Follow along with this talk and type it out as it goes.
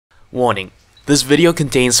Warning: this video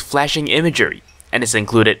contains flashing imagery and is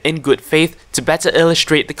included in good faith to better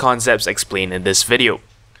illustrate the concepts explained in this video.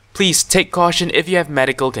 Please take caution if you have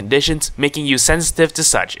medical conditions making you sensitive to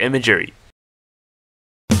such imagery.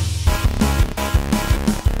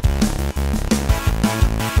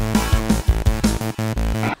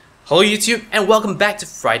 Hello YouTube and welcome back to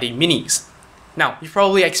Friday Minis. Now, you've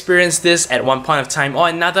probably experienced this at one point of time or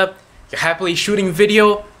another. You're happily shooting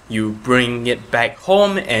video, you bring it back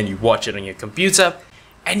home and you watch it on your computer,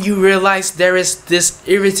 and you realize there is this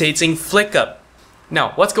irritating flicker.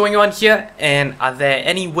 Now, what's going on here, and are there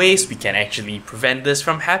any ways we can actually prevent this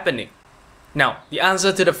from happening? Now, the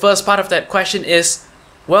answer to the first part of that question is,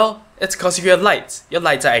 well, it's because of your lights. Your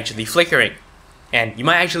lights are actually flickering. And you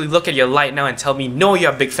might actually look at your light now and tell me, no,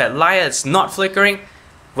 you're a big fat liar, it's not flickering.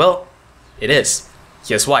 Well, it is.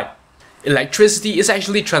 Here's why. Electricity is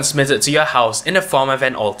actually transmitted to your house in the form of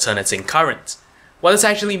an alternating current. What this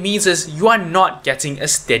actually means is you are not getting a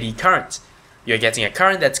steady current. You're getting a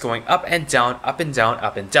current that's going up and down, up and down,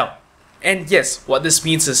 up and down. And yes, what this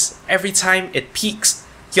means is every time it peaks,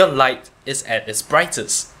 your light is at its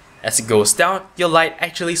brightest. As it goes down, your light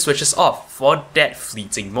actually switches off for that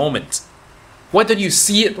fleeting moment. Why don't you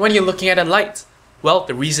see it when you're looking at a light? Well,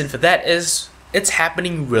 the reason for that is it's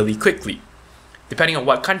happening really quickly. Depending on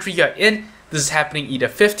what country you're in, this is happening either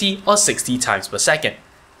 50 or 60 times per second.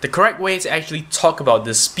 The correct way to actually talk about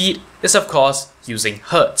this speed is of course using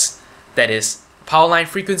hertz. That is, power line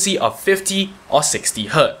frequency of 50 or 60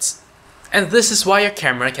 hertz. And this is why your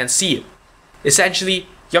camera can see it. Essentially,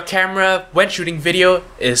 your camera, when shooting video,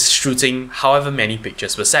 is shooting however many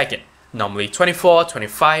pictures per second. Normally 24,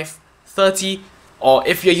 25, 30, or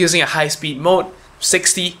if you're using a high-speed mode,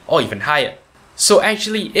 60 or even higher. So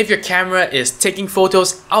actually, if your camera is taking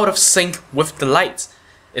photos out of sync with the light,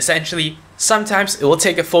 essentially, sometimes it will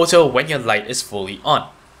take a photo when your light is fully on.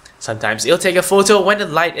 Sometimes it'll take a photo when the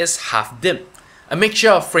light is half dim. A mixture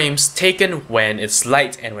of frames taken when it's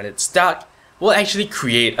light and when it's dark will actually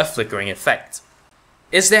create a flickering effect.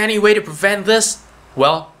 Is there any way to prevent this?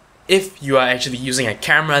 Well, if you are actually using a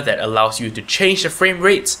camera that allows you to change the frame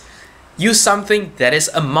rates, use something that is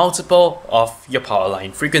a multiple of your power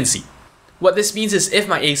line frequency. What this means is if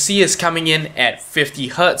my AC is coming in at 50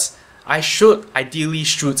 Hz, I should ideally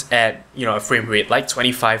shoot at a frame rate like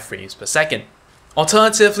 25 frames per second.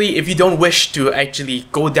 Alternatively, if you don't wish to actually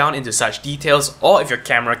go down into such details, or if your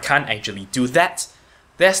camera can't actually do that,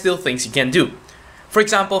 there are still things you can do. For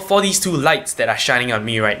example, for these two lights that are shining on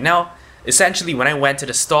me right now, essentially when I went to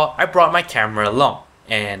the store, I brought my camera along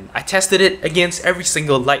and I tested it against every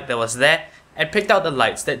single light that was there and picked out the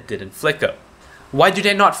lights that didn't flicker. Why do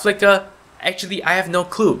they not flicker? Actually, I have no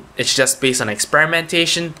clue. It's just based on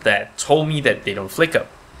experimentation that told me that they don't flicker.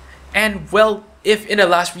 And well, if in the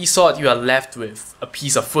last resort you are left with a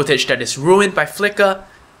piece of footage that is ruined by flicker,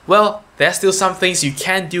 well, there are still some things you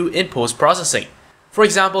can do in post-processing. For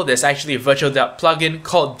example, there's actually a virtual dark plugin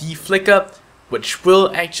called deflicker, which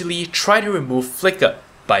will actually try to remove flicker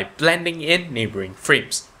by blending in neighboring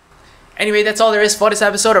frames. Anyway, that's all there is for this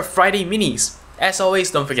episode of Friday Minis. As always,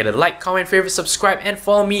 don't forget to like, comment, favorite, subscribe, and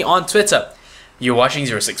follow me on Twitter. You're watching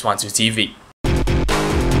 0612 TV.